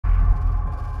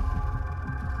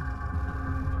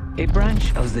A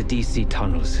branch of the DC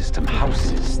tunnel system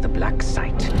houses the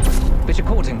BLACKSITE, which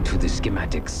according to the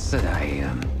schematics that I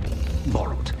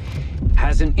borrowed,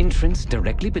 has an entrance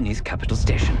directly beneath Capital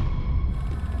Station.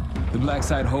 The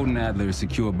BLACKSITE holding Adler is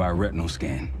secured by retinal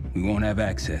scan. We won't have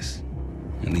access.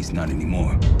 At least not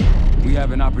anymore. We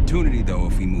have an opportunity, though,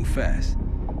 if we move fast.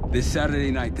 This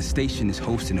Saturday night, the station is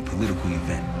hosting a political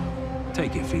event.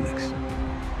 Take it, Felix.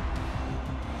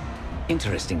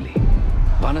 Interestingly,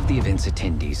 one of the event's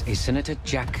attendees, a Senator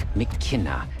Jack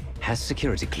McKenna, has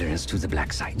security clearance to the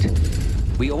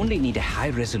BLACKSITE. We only need a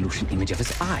high-resolution image of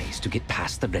his eyes to get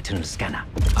past the retinal scanner.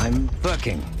 I'm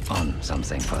working on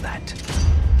something for that.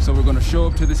 So we're gonna show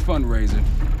up to this fundraiser,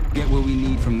 get what we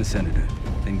need from the Senator,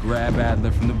 then grab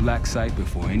Adler from the BLACKSITE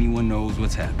before anyone knows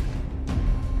what's happened.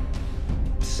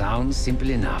 Sounds simple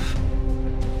enough.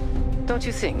 Don't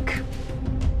you think?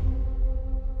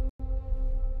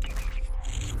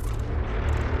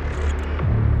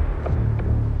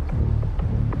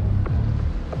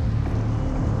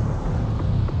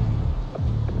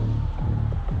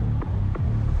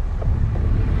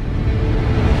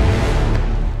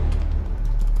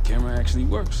 Actually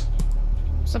works.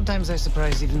 Sometimes I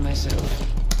surprise even myself.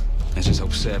 Let's just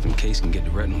hope Sev and Case can get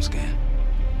the retinal scan.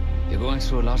 You're going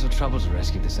through a lot of trouble to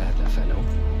rescue this Adler fellow.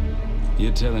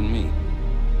 You're telling me.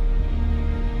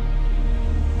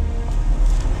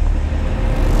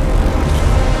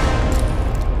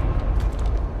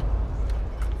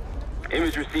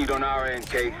 Image received on our end,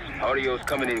 Case. Audio's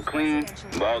coming in clean.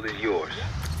 Ball is yours.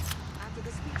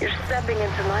 You're stepping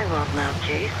into my world now,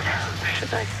 Case.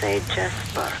 Should I say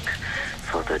Jess Burke,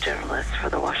 photojournalist for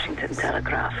the Washington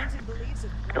Telegraph.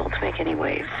 Don't make any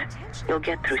waves. You'll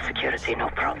get through security, no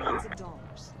problem.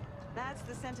 That's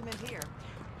the sentiment here.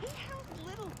 He held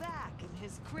little back in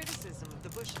his criticism of the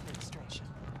Bush administration.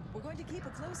 We're going to keep a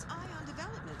close eye on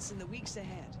developments in the weeks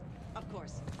ahead. Of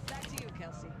course. Back to you,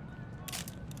 Kelsey.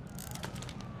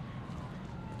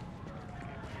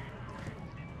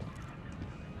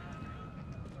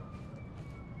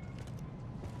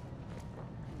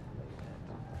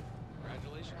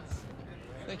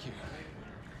 Thank you.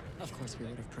 Of course, we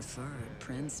would have preferred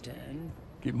Princeton.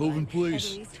 Keep moving,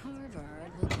 please. At least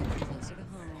Harvard will keep you closer to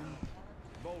home.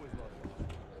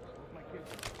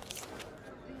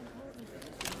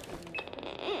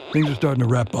 Things are starting to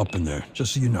wrap up in there,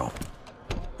 just so you know.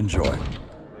 Enjoy.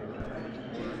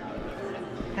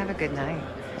 Have a good night.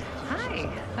 Hi,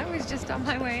 I was just on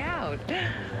my way out.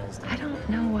 I don't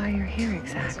know why you're here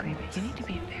exactly, but you need to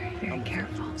be very, very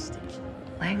careful.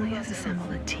 Langley has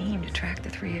assembled a team to track the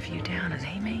three of you down, and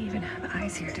they may even have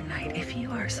eyes here tonight. If you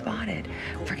are spotted,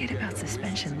 forget about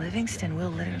suspension. Livingston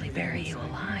will literally bury you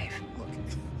alive. Look,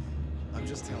 I'm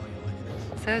just telling you like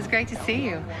it is. So it's great to see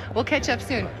you. We'll catch up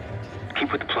soon.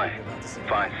 Keep with the plan.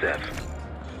 Find Sev.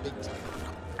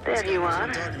 There you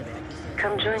are.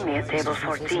 Come join me at table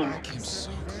 14.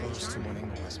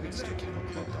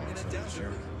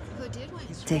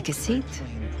 Take a seat.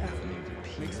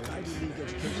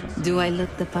 Do I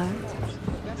look the part?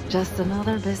 Just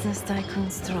another business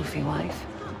tycoon's trophy wife.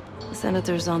 The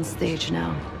senator's on stage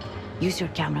now. Use your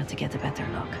camera to get a better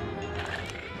look.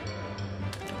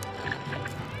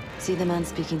 See the man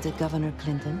speaking to Governor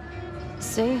Clinton?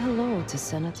 Say hello to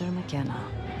Senator McKenna.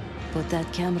 Put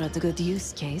that camera to good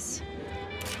use, Case.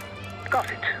 Got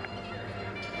it.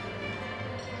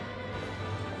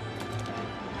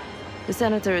 The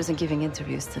senator isn't giving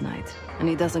interviews tonight, and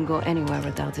he doesn't go anywhere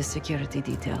without his security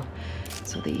detail.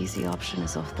 So the easy option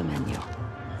is off the menu.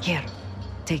 Here,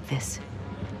 take this.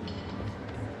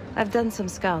 I've done some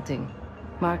scouting.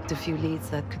 Marked a few leads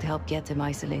that could help get him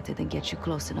isolated and get you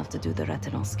close enough to do the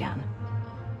retinal scan.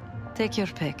 Take your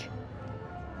pick.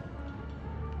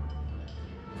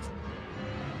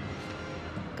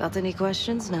 Got any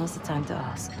questions? Now's the time to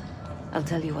ask. I'll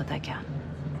tell you what I can.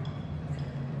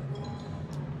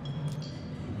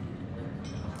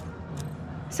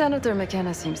 Senator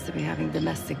McKenna seems to be having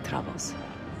domestic troubles.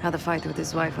 Had a fight with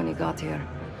his wife when he got here.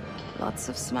 Lots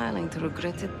of smiling through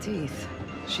gritted teeth.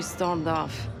 She stormed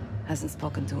off. Hasn't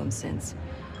spoken to him since.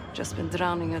 Just been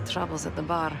drowning her troubles at the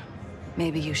bar.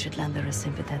 Maybe you should lend her a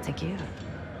sympathetic ear.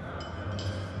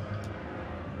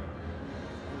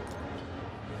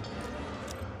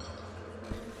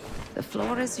 The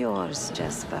floor is yours,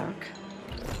 Jess Burke.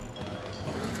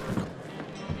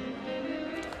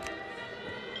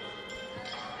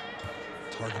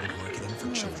 Targeted marketing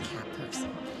for children.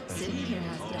 Sitting here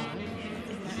has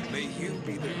dog. May you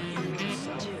be the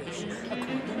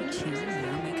According to you,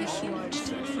 will make a huge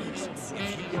difference.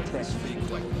 You gotta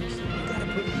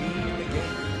put me in the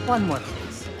game. One more,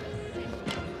 please.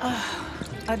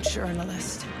 A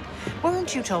journalist.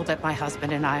 Weren't you told that my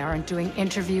husband and I aren't doing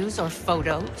interviews or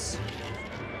photos?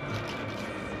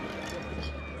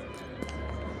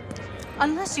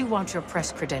 Unless you want your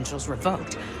press credentials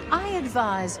revoked, I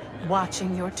advise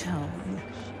watching your tone.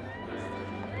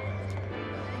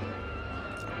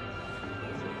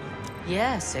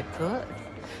 Yes, it could.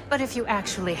 But if you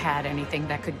actually had anything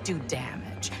that could do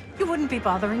damage, you wouldn't be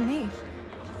bothering me.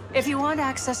 If you want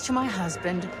access to my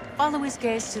husband, follow his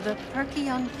gaze to the perky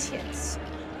young tits.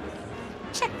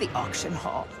 Check the auction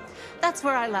hall. That's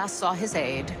where I last saw his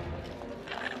aide.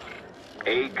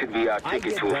 Aide could be our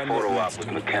ticket to a photo op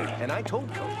with McKenna. And I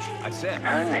told Coach, I said...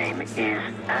 Her name is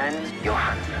Anne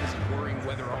Johansson.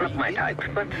 Not my type,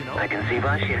 but I can see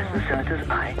why she has the senator's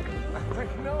eye.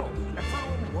 No,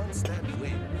 everyone wants that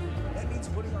win. That means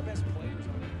putting our best players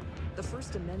on. The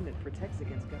First Amendment protects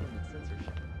against government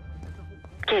censorship.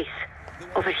 Case,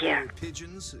 over here.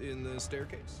 Pigeons in the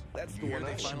staircase. That's the one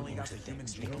I finally got the human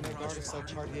genome artist like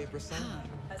Cartier-Bresson.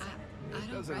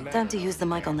 Time to use the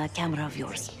mic on that camera of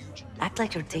yours. Act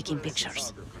like you're taking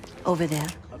pictures. Over there,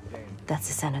 that's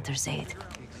the senator's aide.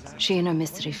 She and her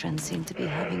mystery friend seem to be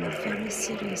having a very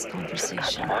serious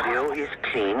conversation. Audio is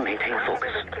clean. Maintain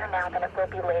focus. Here now than it will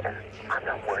be later. I'm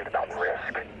not worried about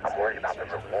risk. I'm worried about the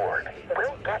reward.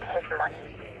 We'll get his money.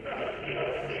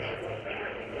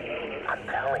 I'm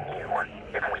telling you,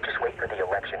 if we just wait for the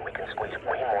election, we can squeeze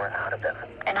way more out of them.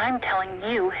 And I'm telling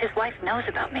you, his wife knows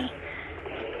about me.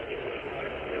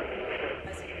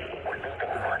 We're leaving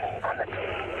money on the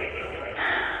table.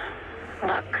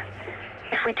 Look,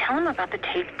 if we tell him about the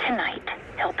tape tonight,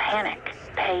 he'll panic,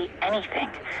 pay anything.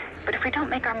 But if we don't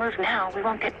make our move now, we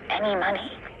won't get any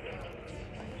money.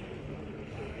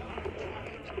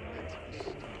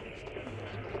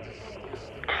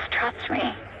 Just trust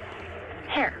me.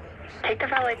 Here, take the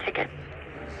valet ticket.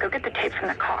 Go get the tape from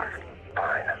the car.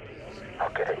 Fine.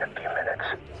 I'll get it in a few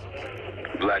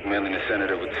minutes. Blackmailing the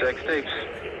senator with sex tapes.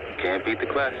 Can't beat the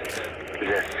classics.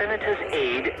 The senator's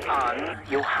aide, Anne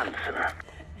Johansson.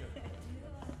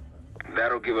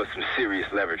 That'll give us some serious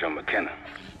leverage on McKenna.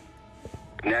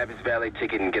 Nab his valet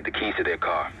ticket and get the keys to their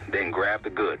car. Then grab the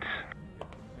goods.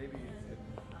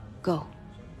 Go.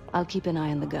 I'll keep an eye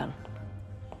on the girl.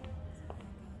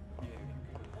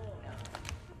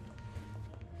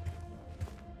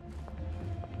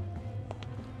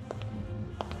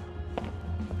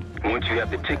 Once you have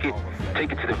the ticket,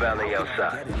 take it to the valet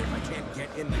outside. If I can't get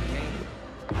in the game,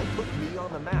 I put me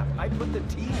on the map. I put the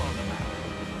team on the map.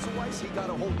 So why's he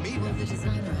gotta hold me down? The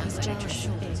designer has checked your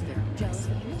shoulders very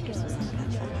justly.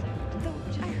 Though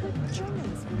I heard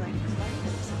Germans like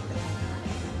fighters.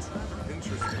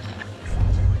 Interesting.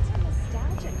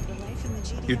 Nostalgic for life in the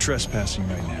GDP. You're trespassing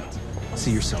right now.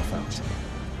 See yourself out.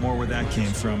 More where that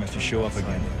came from if you show up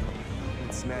again.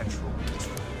 It's natural.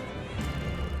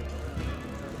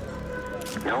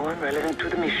 No one relevant to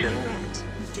the mission.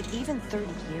 That even 30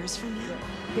 years from now,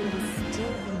 there will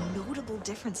still be notable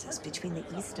differences between the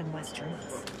East and West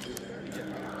Germans.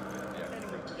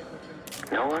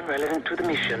 No one relevant to the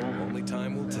mission. Only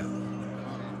time will tell.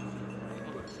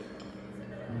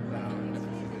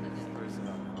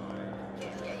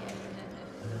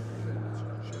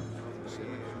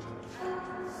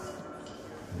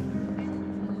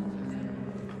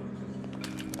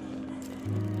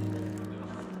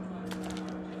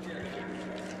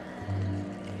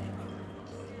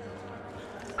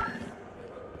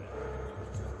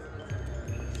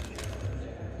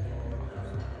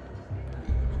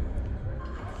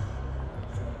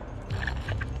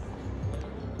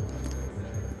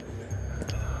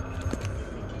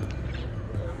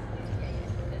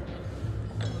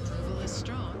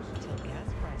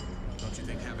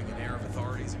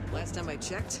 Last time I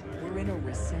checked, we're in a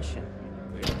recession.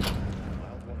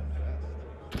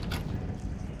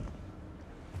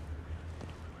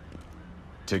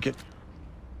 Ticket?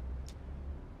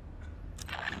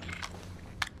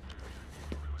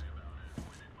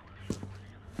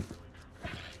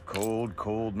 Cold,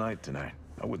 cold night tonight.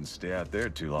 I wouldn't stay out there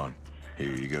too long.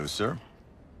 Here you go, sir.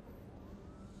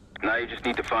 Now you just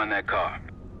need to find that car.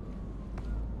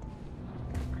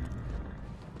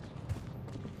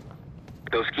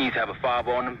 Those keys have a fob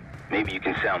on them. Maybe you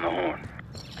can sound the horn.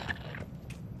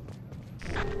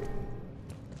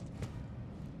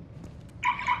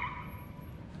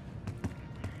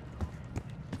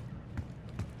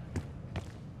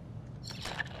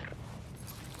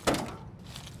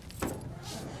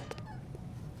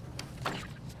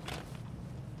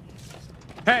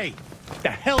 Hey! The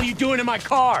hell are you doing in my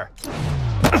car?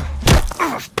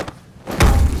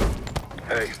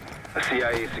 Hey, a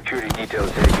CIA security detail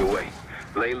is headed your way.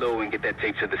 Lay low and get that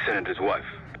tape to the senator's wife.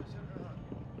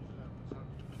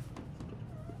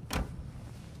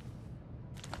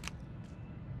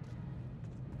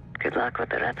 luck with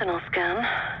the retinal scan.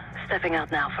 Stepping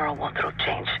out now for a wardrobe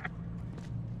change.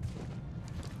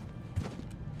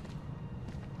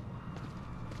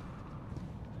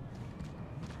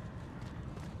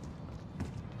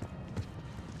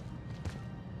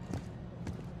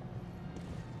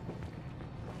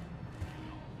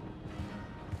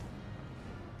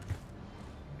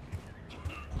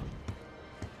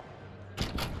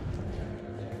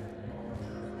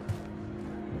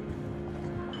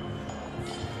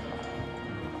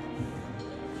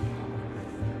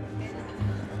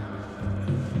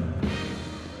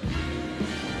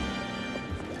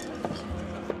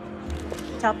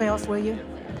 Top me off, will you?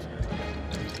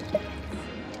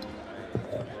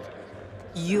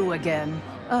 You again.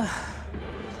 Ugh.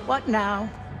 What now?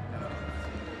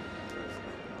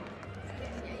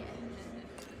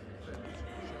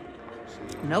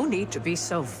 No need to be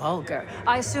so vulgar.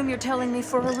 I assume you're telling me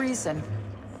for a reason.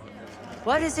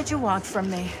 What is it you want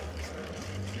from me?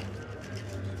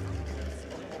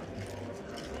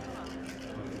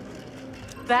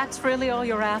 That's really all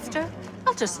you're after?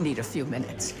 I'll just need a few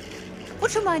minutes.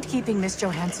 Would you mind keeping Miss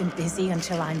Johansson busy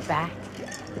until I'm back?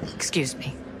 Excuse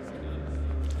me.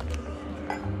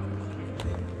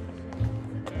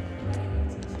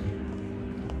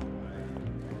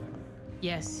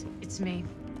 Yes, it's me.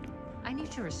 I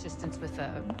need your assistance with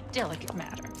a delicate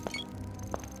matter.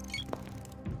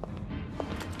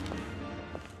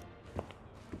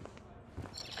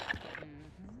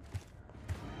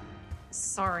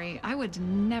 Sorry, I would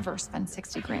never spend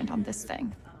 60 grand on this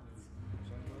thing.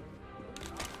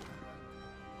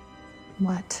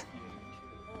 What?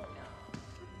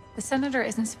 The senator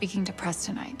isn't speaking to press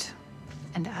tonight.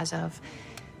 And as of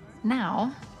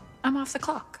now, I'm off the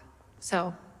clock.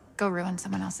 So, go ruin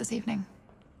someone else's evening.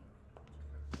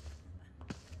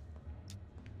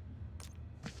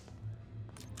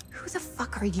 Who the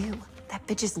fuck are you? That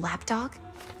bitch's lapdog?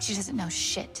 She doesn't know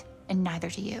shit, and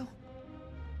neither do you.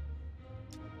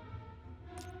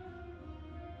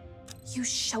 You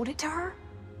showed it to her?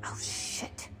 Oh,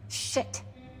 shit. Shit.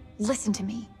 Listen to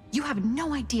me. You have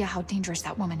no idea how dangerous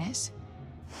that woman is.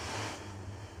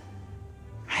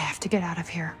 I have to get out of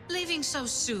here. Leaving so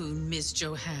soon, Miss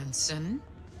Johansson?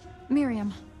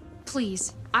 Miriam,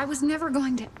 please. I was never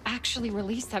going to actually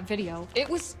release that video. It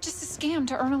was just a scam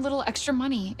to earn a little extra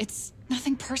money. It's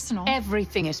nothing personal.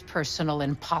 Everything is personal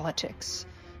in politics.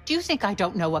 Do you think I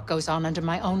don't know what goes on under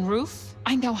my own roof?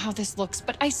 I know how this looks,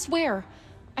 but I swear,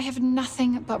 I have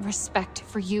nothing but respect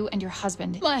for you and your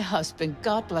husband. My husband,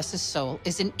 God bless his soul,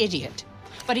 is an idiot.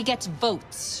 But he gets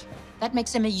votes. That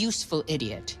makes him a useful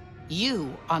idiot.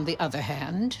 You, on the other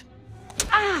hand...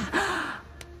 Ah!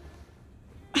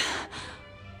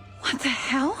 What the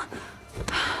hell?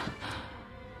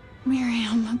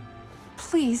 Miriam,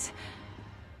 please,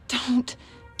 don't...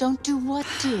 Don't do what,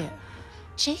 dear?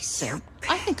 Jason,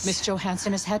 I think Miss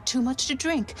Johansson has had too much to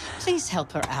drink. Please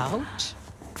help her out.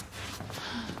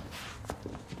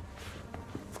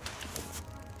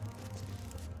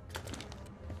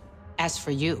 As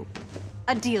for you,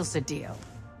 a deal's a deal.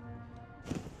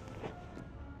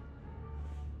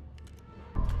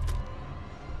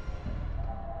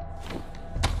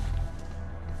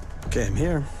 Okay, I'm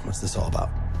here. What's this all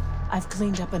about? I've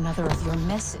cleaned up another of your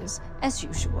messes, as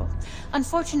usual.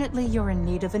 Unfortunately, you're in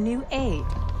need of a new aide.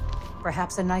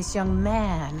 Perhaps a nice young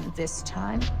man this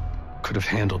time. Could have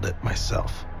handled it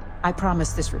myself. I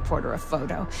promised this reporter a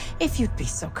photo, if you'd be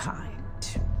so kind.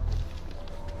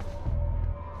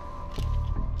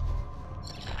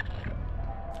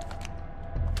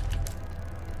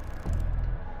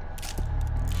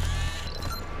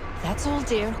 That's all,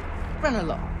 dear. Run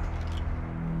along.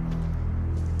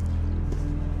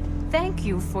 Thank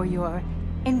you for your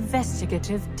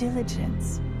investigative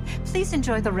diligence. Please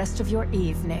enjoy the rest of your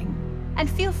evening. And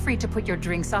feel free to put your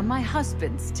drinks on my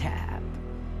husband's tab.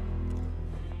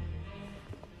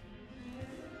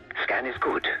 Scan is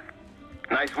good.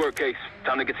 Nice work, Case.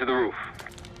 Time to get to the roof.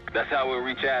 That's how we'll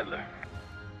reach Adler.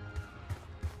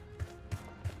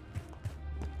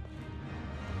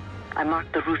 I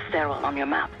marked the roof stairwell on your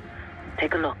map.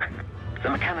 Take a look. The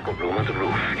mechanical room on the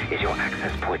roof is your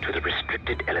access point to the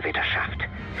restricted elevator shaft.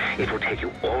 It will take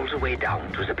you all the way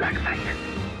down to the BLACKSITE.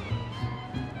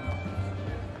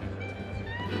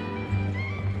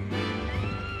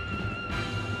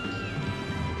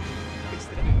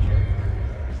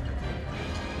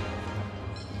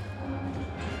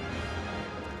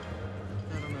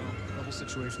 I don't know. Double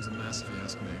situation's a mess if you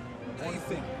ask me. What do you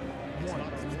think? One,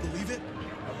 can you believe it?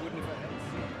 I wouldn't if I had.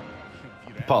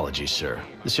 Apologies, sir.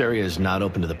 This area is not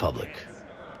open to the public.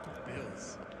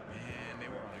 Bills. Man, they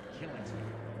were on a killing spree.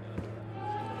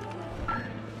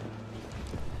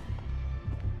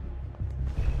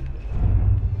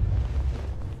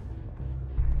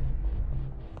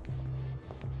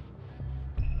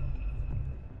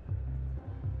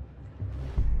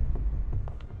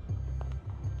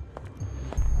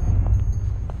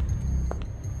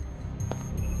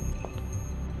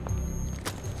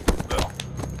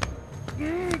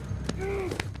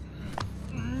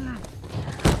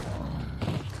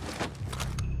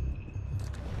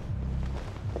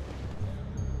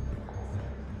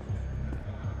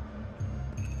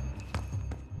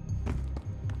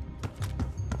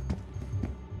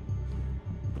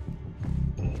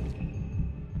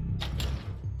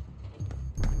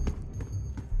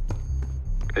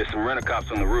 There's some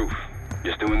rent-a-cops on the roof.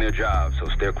 Just doing their job, so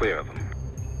steer clear of them.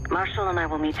 Marshall and I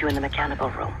will meet you in the mechanical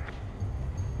room.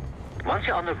 Once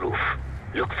you're on the roof,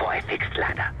 look for a fixed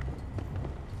ladder.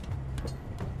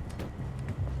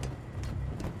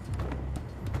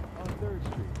 On 3rd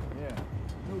Street, yeah.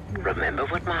 Remember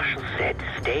what Marshall said.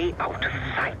 Stay out of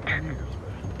sight.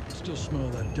 Still smell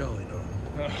that deli, though.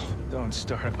 Oh, don't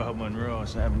start about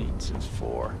Monroe's. I haven't eaten since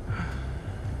 4.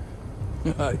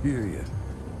 I hear you.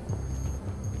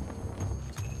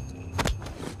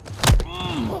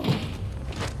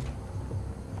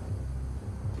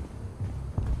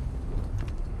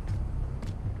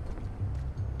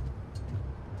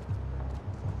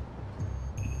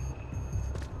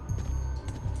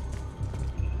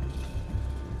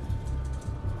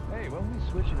 Hey, when we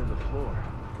switching to the floor?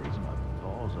 Freeze my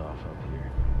balls off up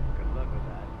here. Good luck with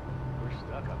that. We're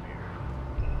stuck up here.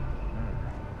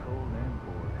 Cold and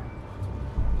bored.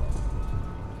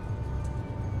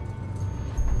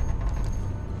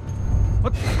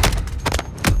 What?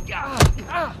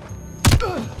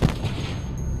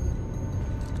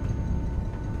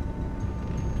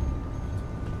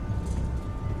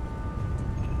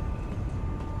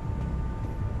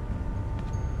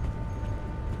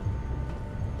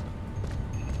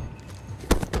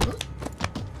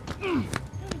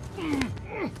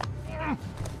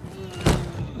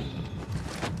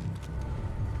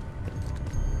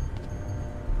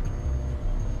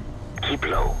 Keep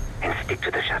low and stick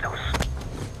to the shadows.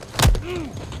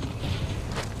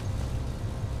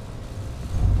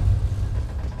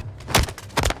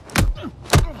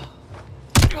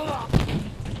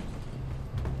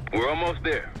 We're almost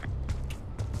there.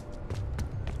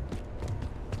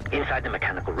 Inside the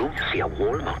mechanical room, you see a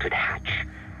wall-mounted hatch.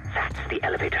 That's the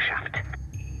elevator shaft.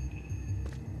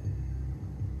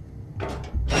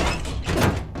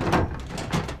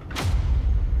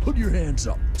 Put your hands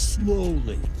up,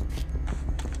 slowly.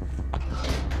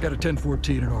 Got a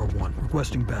 1014 and R1,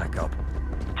 requesting backup.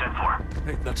 10-4.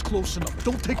 Hey, that's close enough.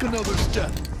 Don't take another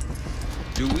step.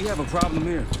 Do we have a problem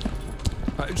here?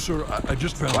 Sir, I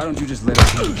just found... Why don't you just let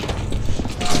us know?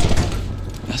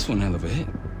 That's one hell of a hit.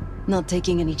 Not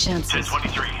taking any chances.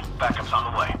 1023. Backup's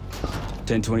on the way.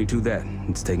 1022 that.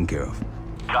 It's taken care of.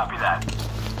 Copy that.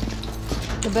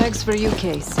 The bag's for you,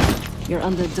 Case. You're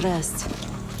underdressed.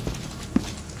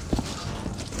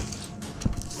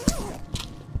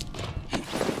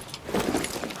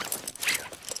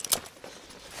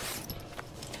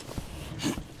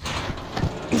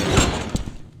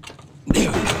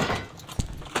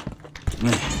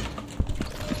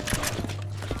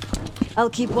 I'll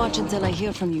keep watch until I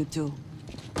hear from you two.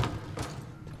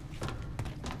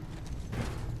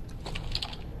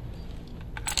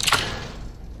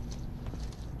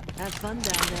 Have fun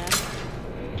down there.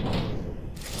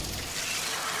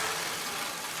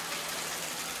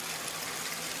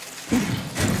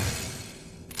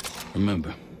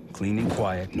 Remember, clean and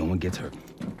quiet, no one gets hurt.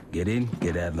 Get in,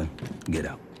 get Adler, get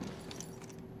out.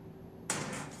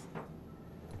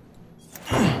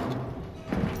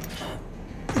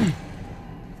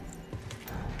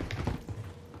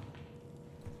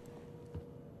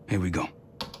 Here we go.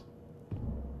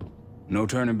 No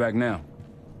turning back now.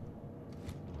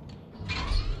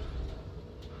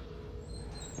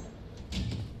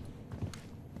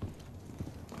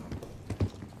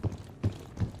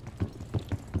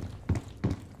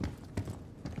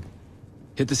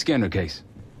 Hit the scanner, Case.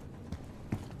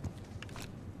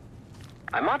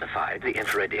 I modified the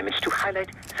infrared image to highlight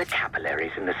the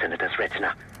capillaries in the senator's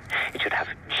retina. It should have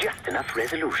just enough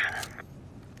resolution.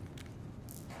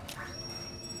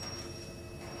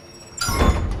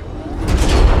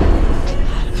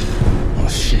 Oh,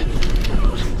 shit.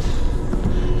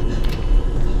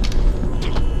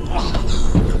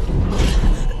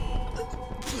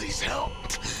 Please help.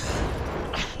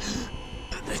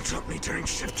 They took me during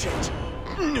shift change.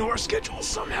 Knew our schedule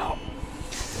somehow.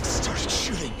 Started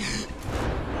shooting.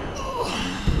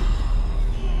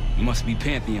 Must be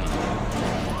Pantheon.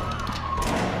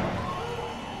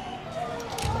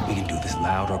 We can do this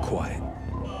loud or quiet.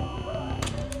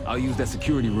 I'll use that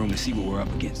security room to see what we're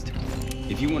up against.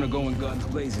 If you want to go in guns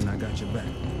blazing, I got your back.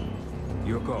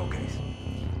 Your call, Case.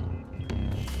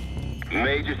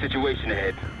 Major situation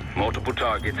ahead. Multiple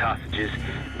targets, hostages.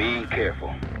 Be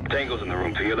careful. Tango's in the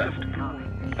room to your left.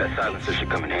 That silencer should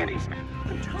come in handy.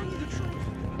 I'm telling you the truth.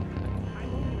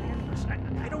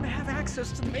 I don't have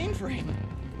access to the mainframe.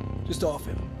 Just off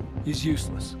him. He's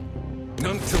useless.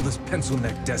 Not until this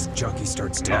pencil-neck desk junkie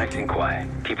starts talking. Nice and quiet.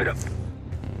 Keep it up.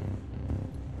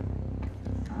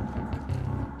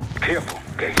 Careful,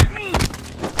 Case.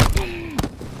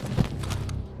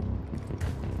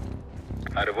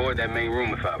 I'd avoid that main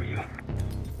room if I were you.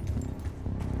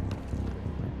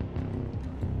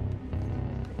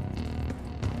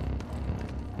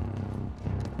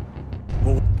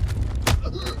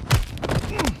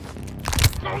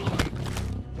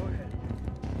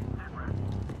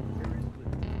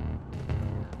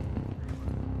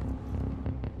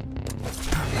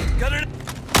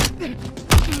 I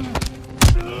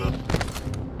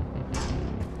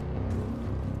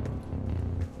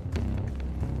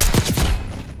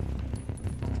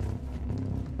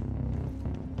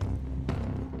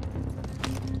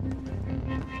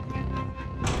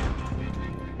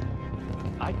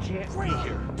can't be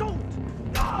here. Don't!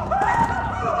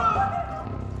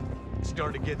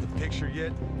 Starting to get the picture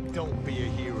yet? Don't be a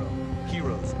hero.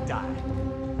 Heroes die.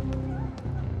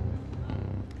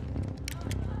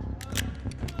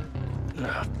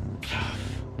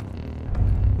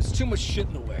 There's too much shit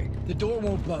in the way. The door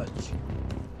won't budge.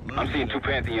 I'm seeing 2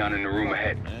 Pantheon in the room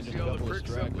ahead. See all the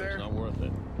bricks up there? Not worth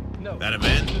it. No. That a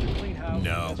vent?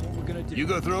 No. You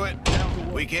go through it?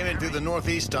 We came in through the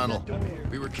northeast tunnel.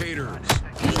 We were caterers.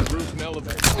 Use the roof and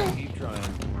elevator. Keep trying.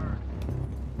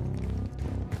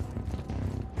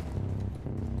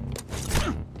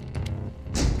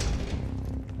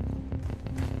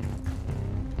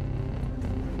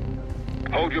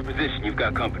 Hold your position, you've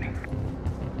got company.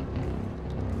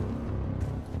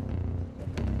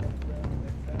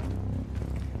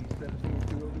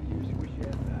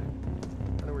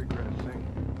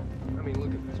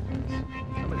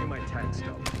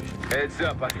 Heads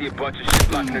up, I see a bunch of shit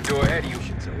blocking the door ahead of you.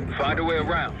 Find a way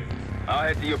around. I'll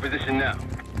head to your position now.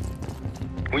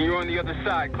 When you're on the other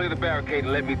side, clear the barricade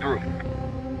and let me through.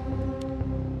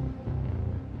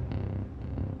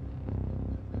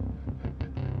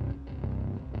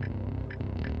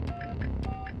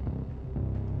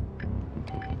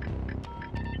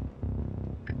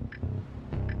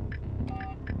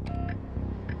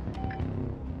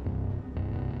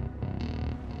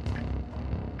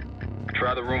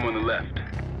 Try the room on the left.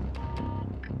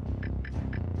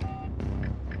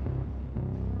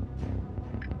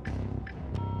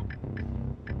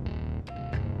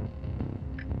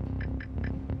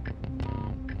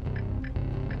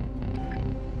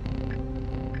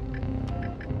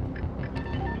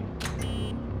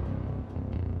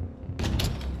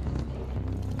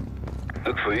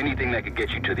 Look for anything that could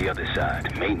get you to the other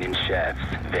side. Maintenance shafts,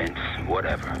 vents,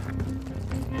 whatever.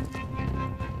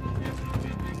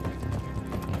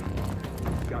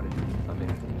 Got it. I'm in.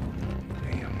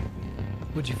 Damn.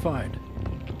 What'd you find?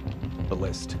 The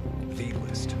list. The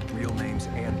list. Real names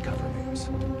and cover names.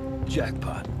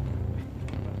 Jackpot.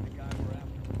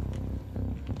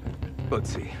 Let's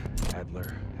see.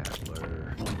 Adler.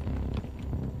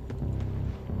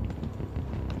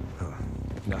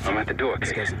 Nothing. I'm at the door,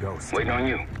 This Case. guy's a ghost. Waiting on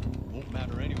you. Won't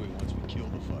matter anyway once we kill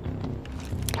the fucker.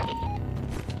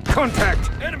 Contact!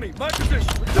 Enemy! My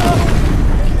position!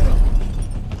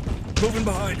 Moving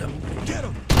behind him. Get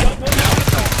him! Got one down the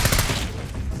top!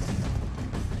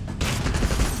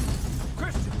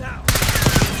 Christian, now!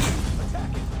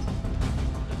 Attack it!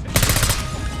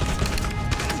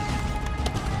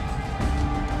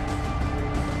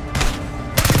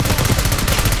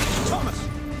 Thomas!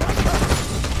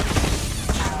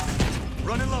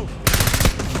 Running low!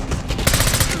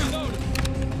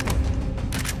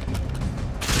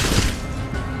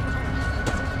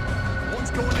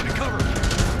 One's going into cover!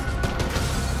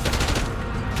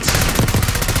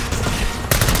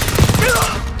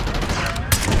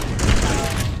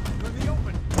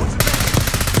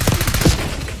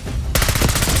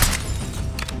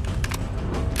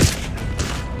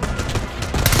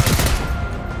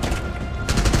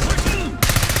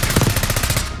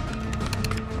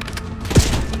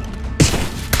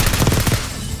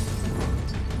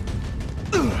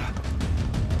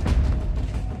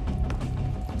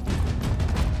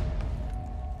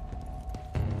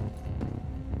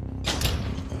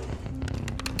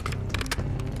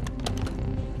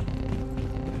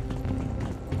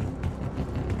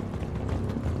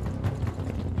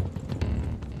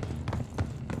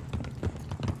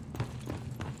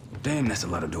 Damn, that's a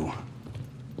lot of door.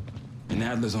 And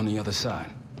Adler's on the other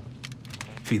side.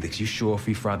 Felix, you sure if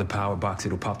we fry the power box,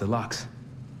 it'll pop the locks?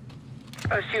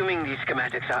 Assuming these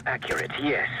schematics are accurate,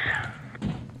 yes.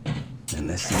 And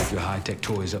let's see if your high-tech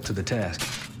toy is up to the task.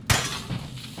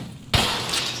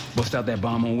 Bust out that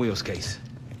bomb on wheels case.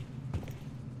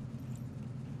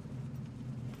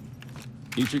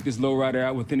 You trick this lowrider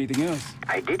out with anything else?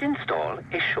 I did install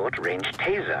a short-range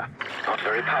taser. Not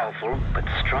very powerful, but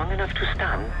strong enough to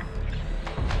stun.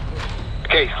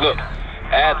 Case, look.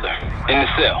 Adler, in the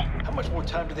cell. How much more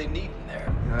time do they need in there?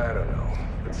 I don't know,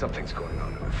 but something's going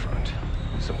on in the front.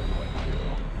 Someone went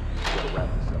hero. Gotta wrap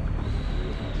this up.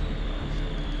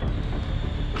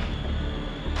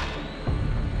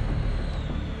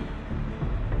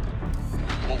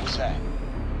 What was that?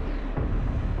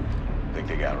 Think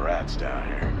they got rats down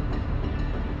here.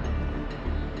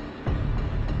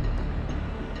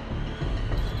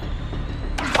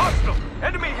 Hostile!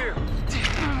 Enemy here!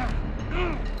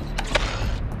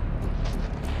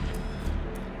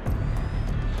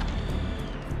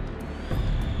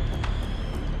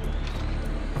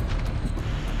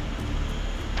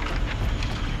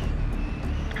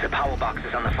 power box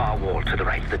is on the far wall to the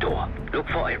right of the door. Look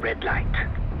for a red light.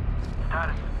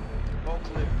 Addison, all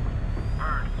clear.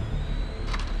 Burn.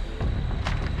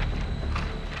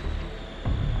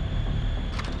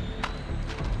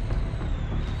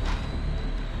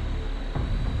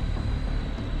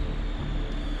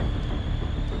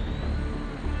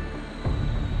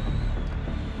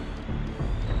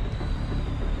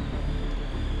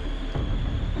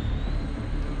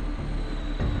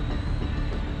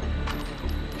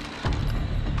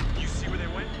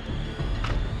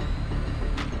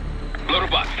 Load a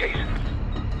box case.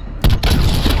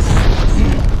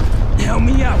 Help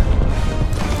me out.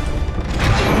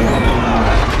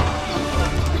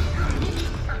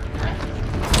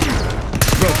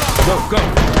 Go.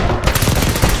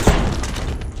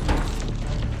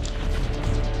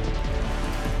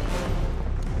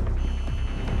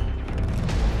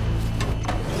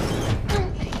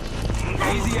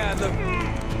 Easy, Adler.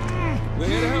 We're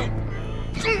here to help.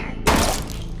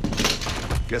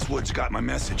 Guess Wood's got my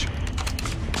message.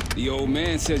 The old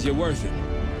man says you're worth it.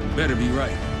 Better be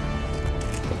right.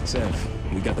 Sev,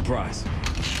 we got the prize.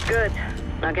 Good.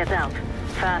 Now get out.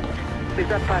 Fast. We've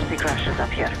got party crashers up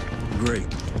here. Great.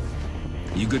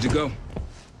 You good to go?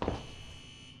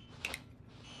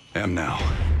 Am now.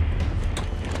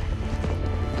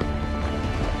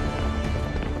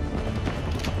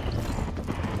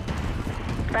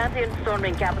 Pantheon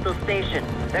storming Capitol Station.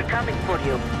 They're coming for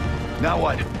you. Now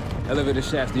what? Elevator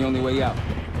shaft's the only way out.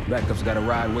 Backup's got a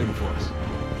ride waiting for us.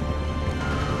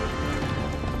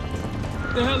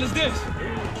 What the hell is this?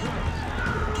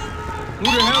 Who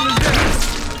the hell is this?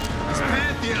 It's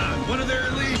Pantheon, one of their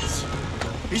elites.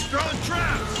 He's throwing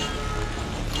traps.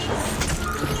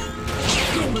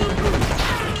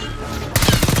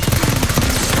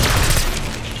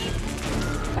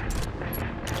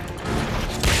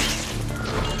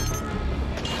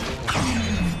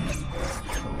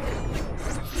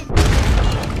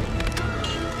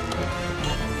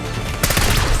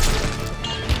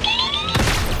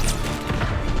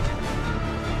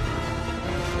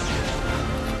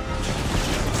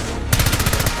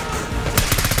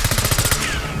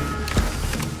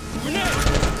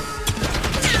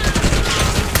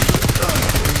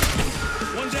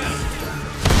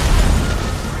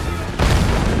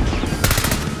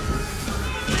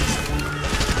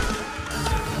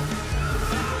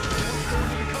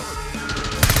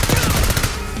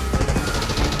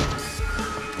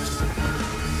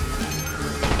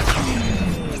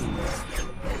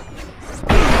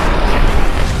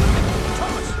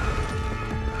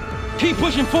 Keep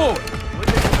pushing forward.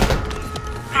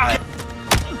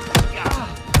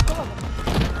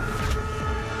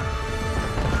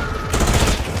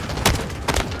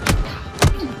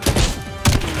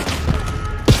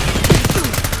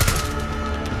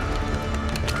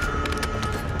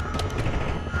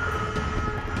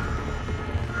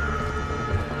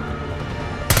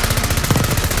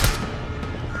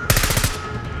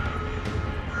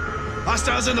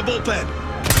 Hostiles in the bullpen.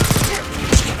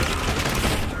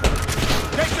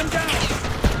 Take them down!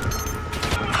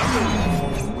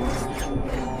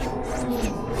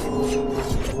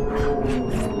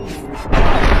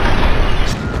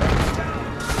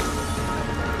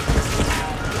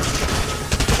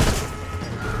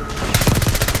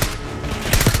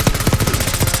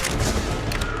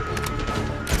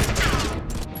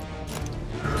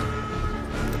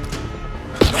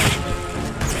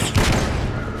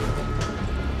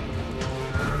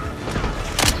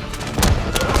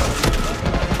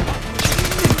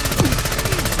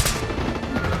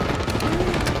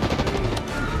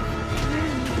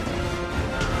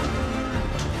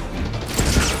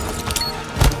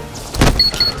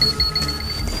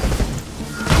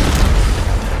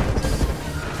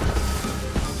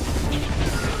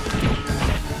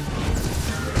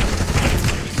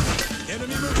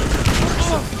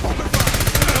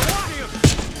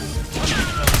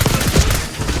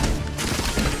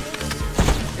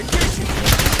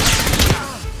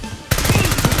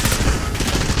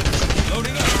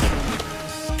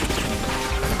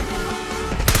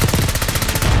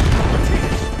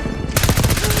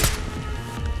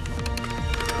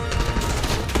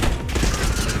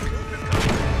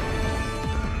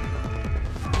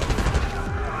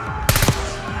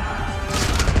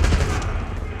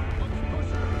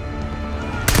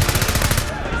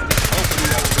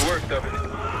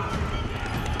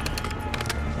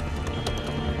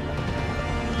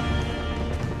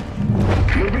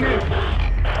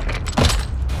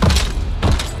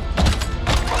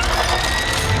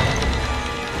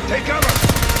 Take cover!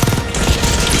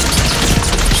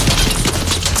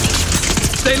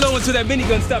 Stay low until that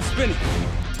minigun stops spinning.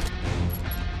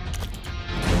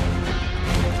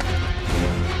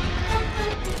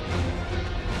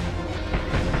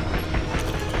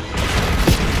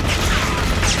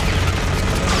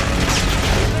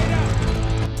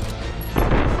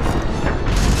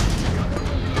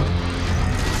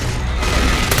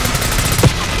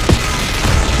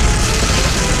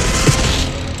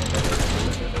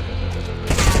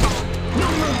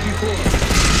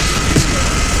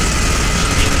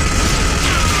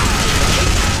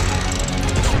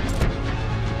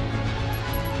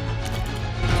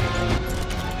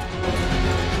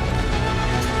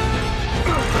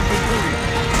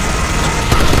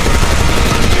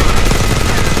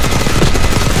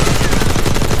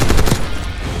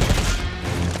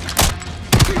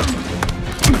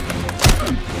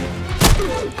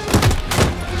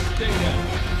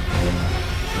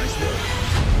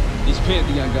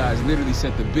 literally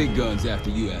sent the big guns after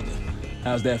you, Adler.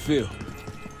 How's that feel?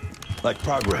 Like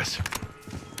progress.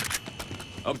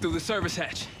 Up through the service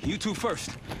hatch. You two first.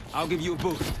 I'll give you a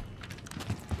boost.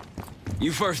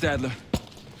 You first, Adler.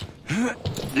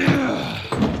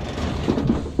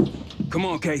 Come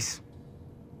on, Case.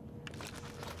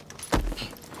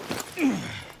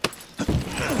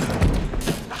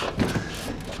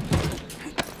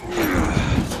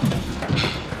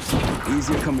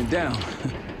 Easier coming down.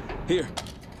 Here.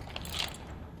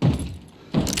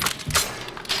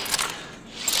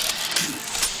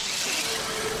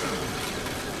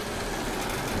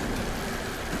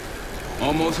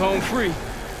 Almost home free.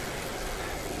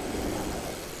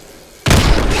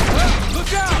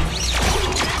 Look out!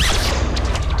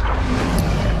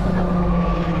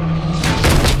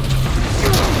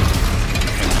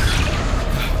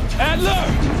 Adler!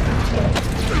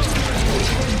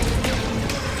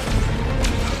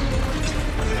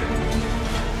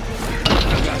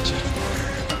 I got you.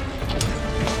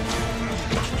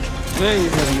 Man,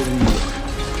 you're having it in New York.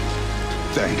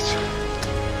 Thanks.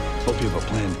 Hope you have a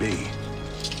plan B.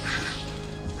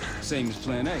 Same as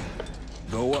plan A.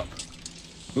 Go up.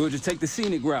 We'll just take the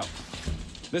scenic route.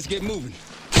 Let's get moving.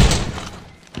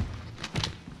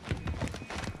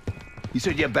 You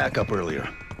said you had backup earlier.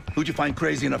 Who'd you find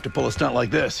crazy enough to pull a stunt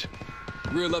like this?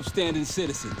 Real upstanding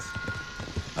citizens.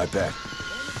 I bet.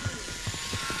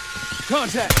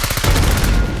 Contact!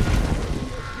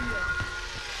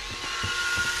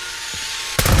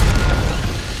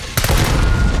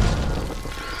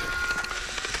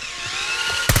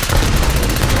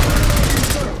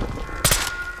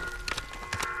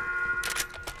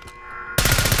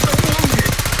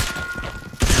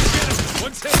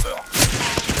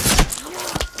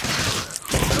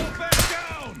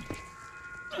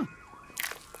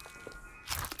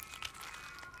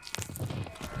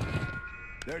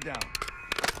 They're down.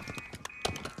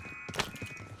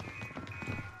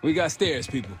 We got stairs,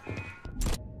 people.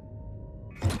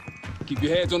 Keep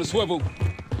your heads on the swivel.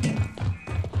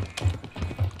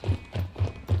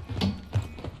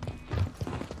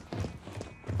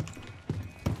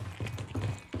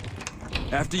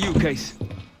 After you, Case.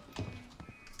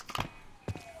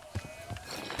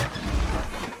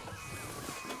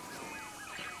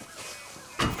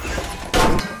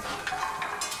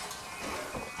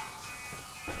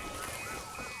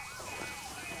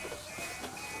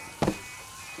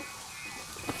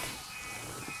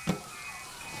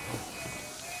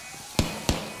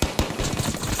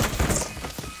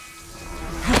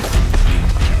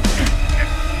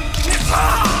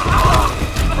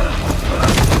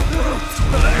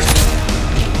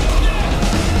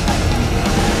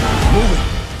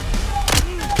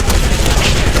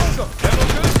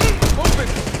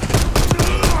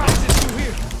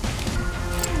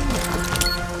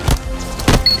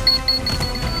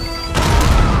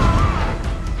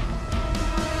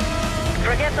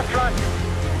 Forget the front.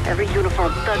 Every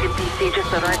uniformed thug in DC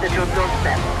just arrived at your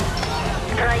doorstep.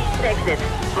 Try east exit.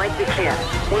 Might be clear.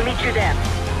 We'll meet you there.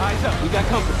 Eyes up, we got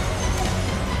company.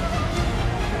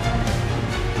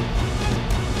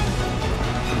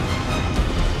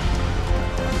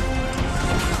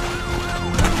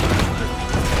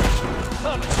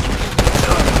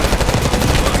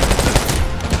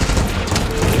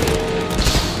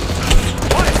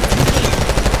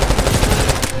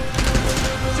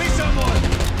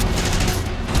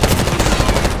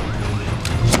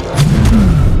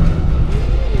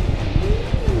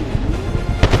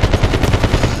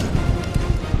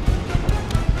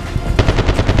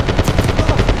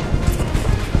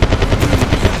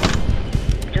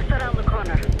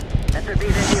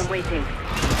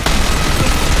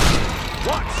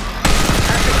 What?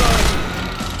 How's it going?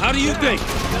 How do you think?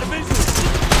 Got a visual.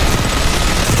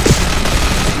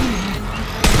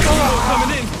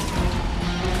 Coming in.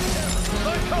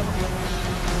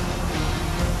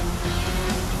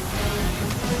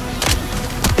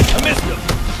 I missed him.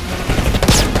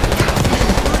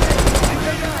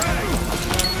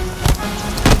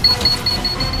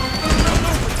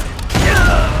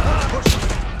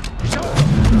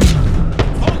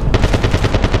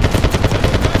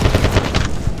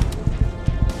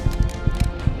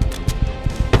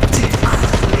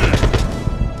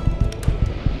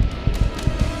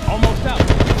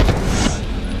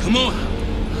 Come on!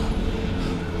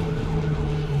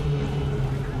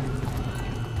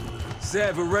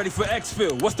 Zev, we're ready for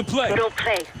exfil. What's the play? No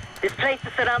play. This place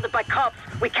is surrounded by cops.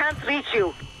 We can't reach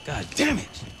you. God damn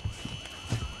it!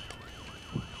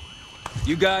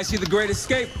 You guys see the Great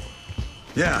Escape?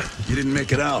 Yeah, you didn't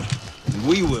make it out.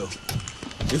 We will.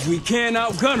 If we can't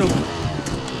outgun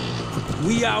them,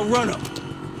 we outrun them.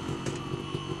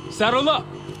 Saddle up.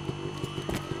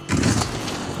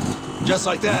 Just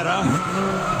like that,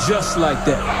 huh? Just like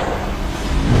that.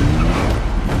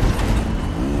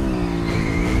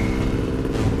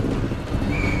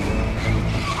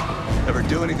 Ever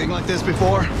do anything like this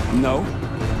before? No.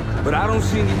 But I don't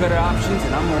see any better options,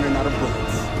 and I'm running out of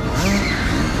bullets.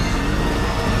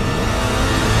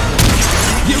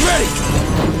 Get ready!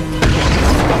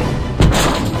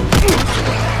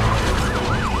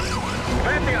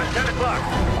 Pantheon, 10 o'clock.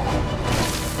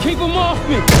 Keep them off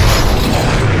me!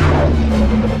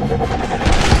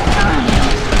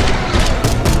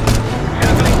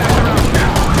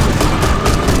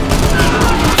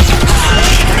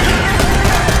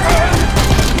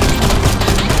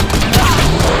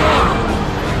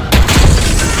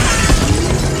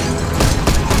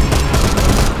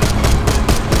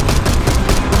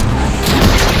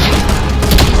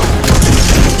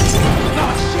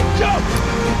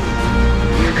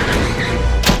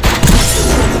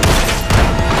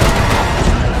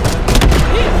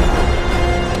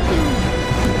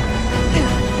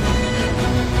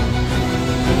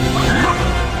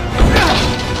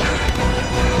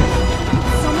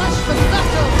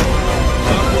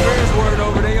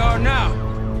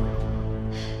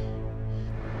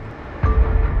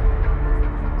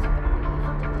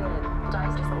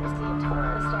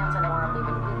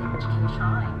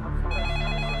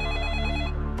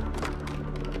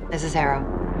 This is Arrow.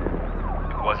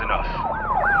 It wasn't us.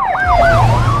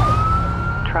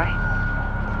 Troy?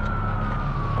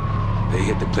 They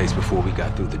hit the place before we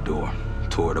got through the door.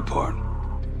 Tore it apart.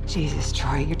 Jesus,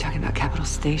 Troy, you're talking about Capitol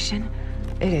Station?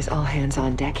 It is all hands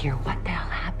on deck here. What the hell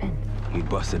happened? We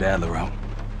busted Adler out.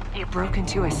 You broke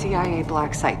into a CIA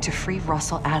BLACKSITE to free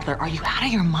Russell Adler. Are you out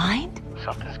of your mind?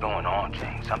 Something's going on,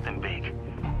 Jane. Something big.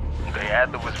 Okay,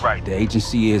 Adler was right. The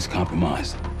agency is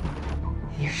compromised.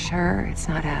 You're sure it's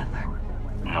not Adler?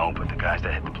 No, but the guys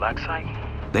that hit the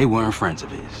BLACKSITE? They weren't friends of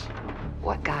his.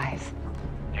 What guys?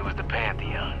 It was the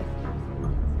Pantheon.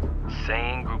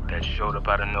 Same group that showed up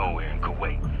out of nowhere in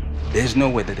Kuwait. There's no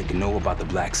way that they can know about the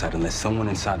BLACKSITE unless someone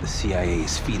inside the CIA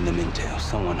is feeding them intel.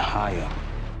 Someone high up.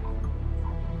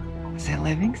 Is it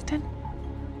Livingston?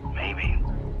 Maybe.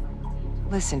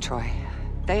 Listen, Troy.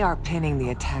 They are pinning the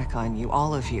attack on you,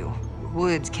 all of you.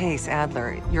 Woods, Case,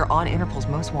 Adler. You're on Interpol's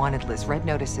most wanted list. Red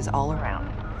notices all around.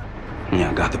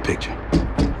 Yeah, I got the picture.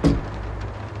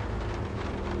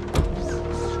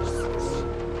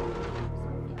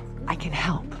 I can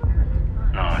help.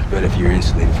 No, it's better if you're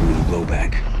insulated from any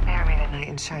blowback. Spare me the knight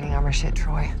in shining armor shit,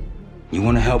 Troy. You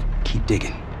want to help? Keep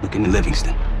digging. Look into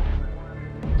Livingston.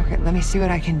 Okay, let me see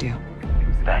what I can do.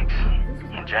 Thanks.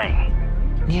 And Jane.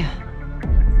 Yeah.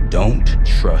 Don't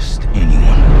trust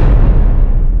anyone.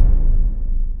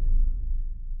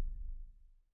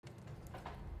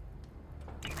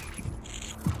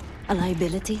 A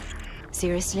liability?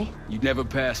 Seriously? You'd never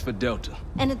pass for Delta.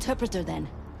 An interpreter, then.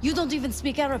 You don't even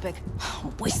speak Arabic.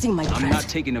 I'm wasting my breath. I'm not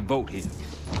taking a vote here.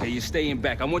 Okay, you're staying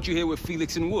back. I want you here with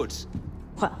Felix and Woods.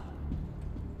 Well,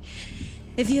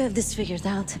 if you have this figured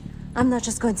out, I'm not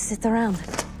just going to sit around.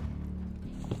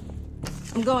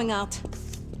 I'm going out.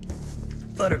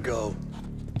 Let her go.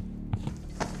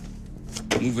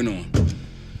 Moving on.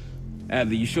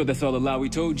 Adler, you sure that's all the lie we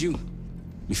told you?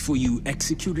 Before you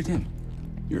executed him?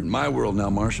 You're in my world now,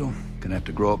 Marshal. Gonna have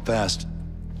to grow up fast.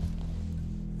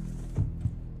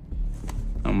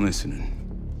 I'm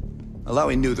listening.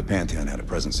 Alawi knew the Pantheon had a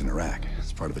presence in Iraq.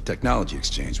 It's part of a technology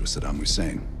exchange with Saddam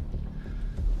Hussein.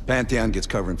 Pantheon gets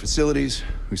cover in facilities.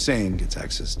 Hussein gets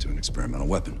access to an experimental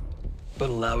weapon. But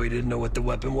Alawi didn't know what the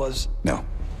weapon was? No.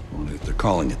 Only that they're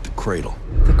calling it the Cradle.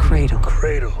 The Cradle.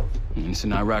 Cradle. It's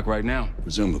in Iraq right now.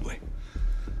 Presumably.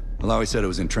 Alawi said it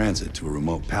was in transit to a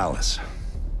remote palace.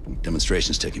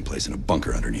 Demonstrations taking place in a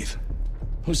bunker underneath.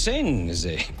 Hussein is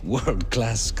a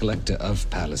world-class collector of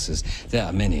palaces. There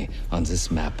are many on this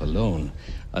map alone.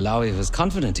 Alawi was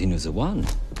confident he knew the one.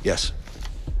 Yes.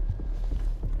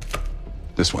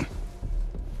 This one.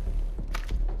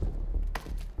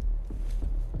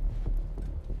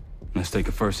 Let's take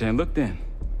a first-hand look then.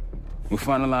 We'll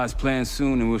finalize plans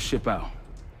soon and we'll ship out.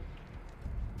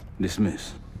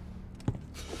 Dismiss.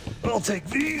 I'll take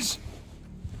these.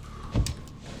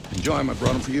 Enjoy them, I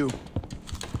brought them for you.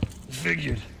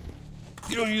 Figured.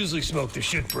 You don't usually smoke the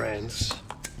shit brands.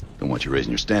 Don't want you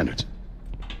raising your standards.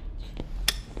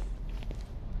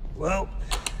 Well,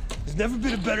 there's never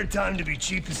been a better time to be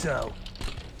cheap as hell.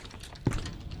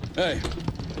 Hey.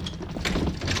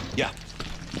 Yeah.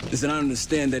 Listen, I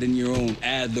understand that in your own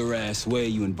Adler-ass way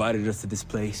you invited us to this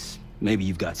place. Maybe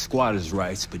you've got squatters'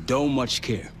 rights, but don't much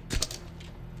care.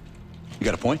 You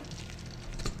got a point?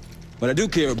 What I do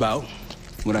care about,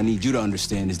 what I need you to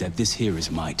understand is that this here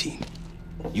is my team.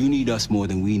 You need us more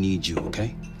than we need you,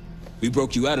 okay? We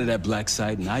broke you out of that black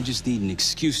site, and I just need an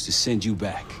excuse to send you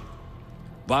back.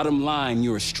 Bottom line,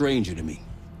 you're a stranger to me.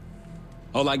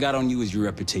 All I got on you is your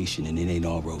reputation, and it ain't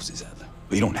all roses, Adler.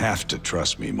 You don't have to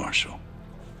trust me, Marshal.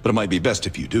 But it might be best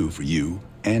if you do, for you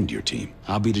and your team.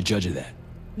 I'll be the judge of that.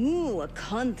 Ooh, a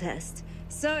contest.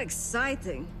 So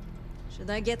exciting. Should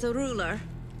I get a ruler?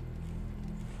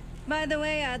 By the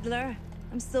way, Adler,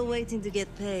 I'm still waiting to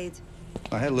get paid.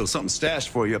 I had a little something stashed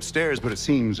for you upstairs, but it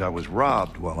seems I was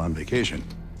robbed while on vacation.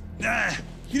 Nah,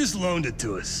 you just loaned it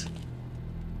to us.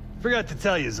 Forgot to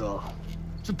tell yous all.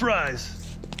 Surprise.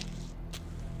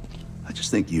 I just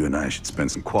think you and I should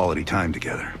spend some quality time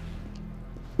together.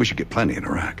 We should get plenty in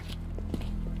Iraq.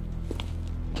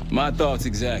 My thoughts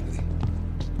exactly.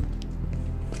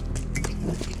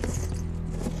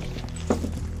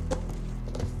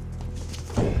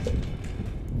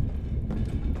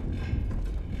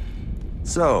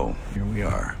 So, here we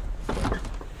are.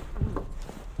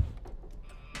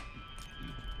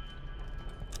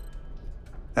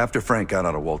 After Frank got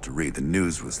out of Walter Reed, the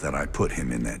news was that I put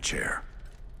him in that chair.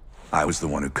 I was the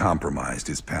one who compromised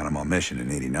his Panama mission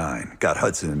in '89, got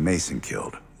Hudson and Mason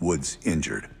killed, Woods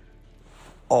injured.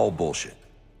 All bullshit.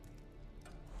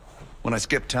 When I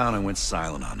skipped town, I went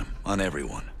silent on him, on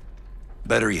everyone.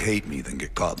 Better he hate me than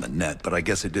get caught in the net, but I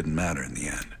guess it didn't matter in the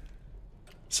end.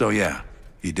 So yeah,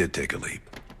 he did take a leap.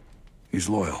 He's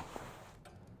loyal.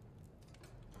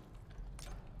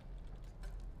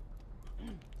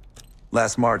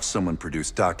 Last March, someone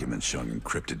produced documents showing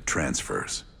encrypted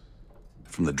transfers.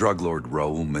 From the drug lord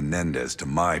Raul Menendez to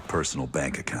my personal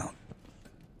bank account.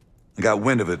 I got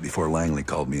wind of it before Langley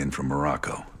called me in from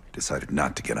Morocco. Decided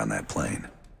not to get on that plane.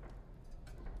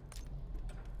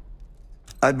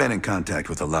 I'd been in contact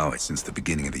with Alawi since the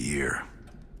beginning of the year.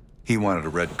 He wanted a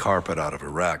red carpet out of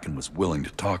Iraq and was willing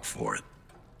to talk for it.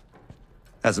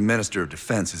 As a Minister of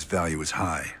Defense, his value was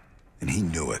high, and he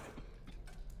knew it.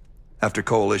 After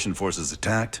coalition forces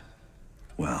attacked,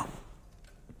 well,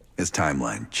 his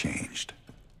timeline changed.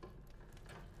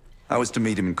 I was to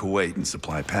meet him in Kuwait and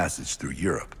supply passage through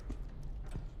Europe.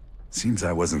 Seems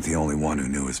I wasn't the only one who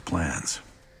knew his plans.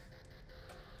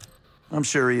 I'm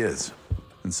sure he is,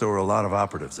 and so are a lot of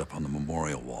operatives up on the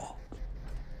memorial wall.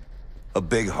 A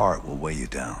big heart will weigh you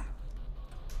down.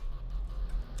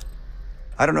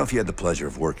 I don't know if you had the pleasure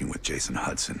of working with Jason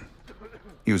Hudson.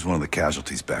 He was one of the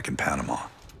casualties back in Panama.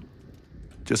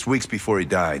 Just weeks before he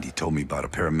died, he told me about a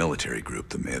paramilitary group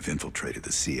that may have infiltrated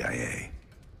the CIA.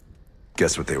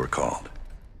 Guess what they were called?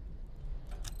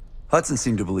 Hudson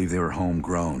seemed to believe they were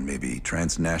homegrown, maybe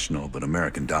transnational, but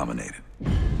American-dominated.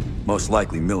 Most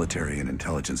likely military and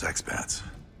intelligence expats.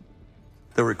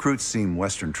 The recruits seem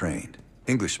Western-trained,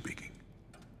 English-speaking.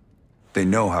 They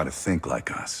know how to think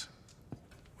like us,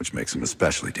 which makes them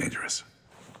especially dangerous.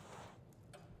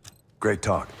 Great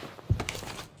talk.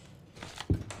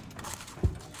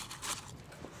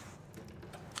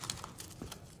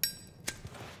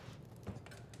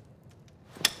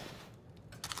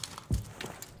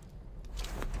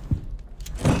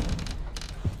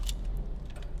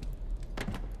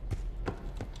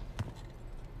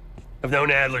 I've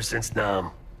known Adler since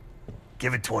Nam.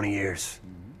 Give it 20 years.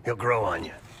 He'll grow on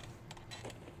you.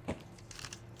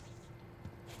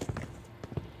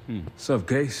 Sup,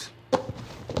 Case?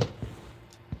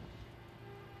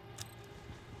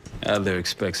 Adler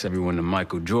expects everyone to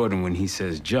Michael Jordan when he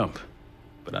says jump,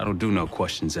 but I don't do no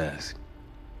questions asked.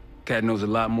 Cat knows a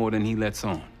lot more than he lets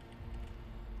on.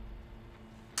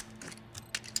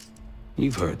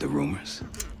 You've heard the rumors.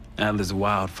 Adler's a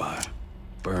wildfire.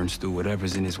 Burns through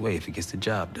whatever's in his way if he gets the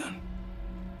job done.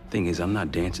 Thing is, I'm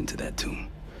not dancing to that tune.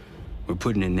 We're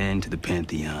putting an end to the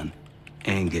Pantheon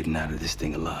and getting out of this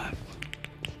thing alive.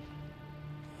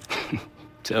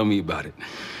 Tell me about it.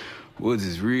 Woods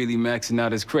is really maxing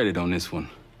out his credit on this one.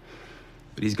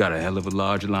 But he's got a hell of a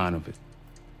large line of it.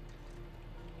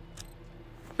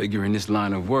 Figure in this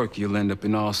line of work, you'll end up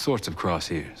in all sorts of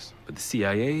crosshairs. But the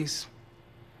CIA's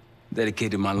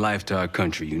dedicated my life to our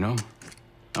country, you know?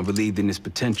 I believed in its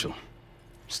potential.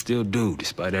 Still do,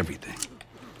 despite everything.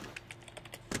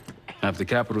 After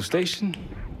Capital Station?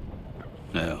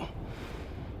 Hell,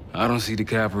 I don't see the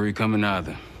cavalry coming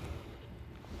either.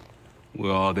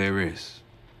 We're all there is.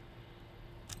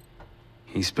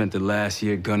 He spent the last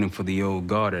year gunning for the old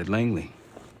guard at Langley.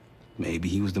 Maybe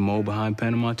he was the mole behind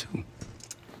Panama, too.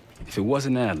 If it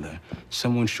wasn't Adler,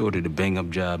 someone sure did a bang-up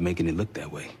job making it look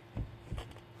that way.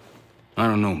 I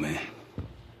don't know, man.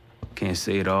 Can't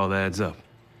say it all adds up.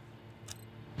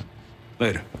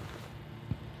 Later.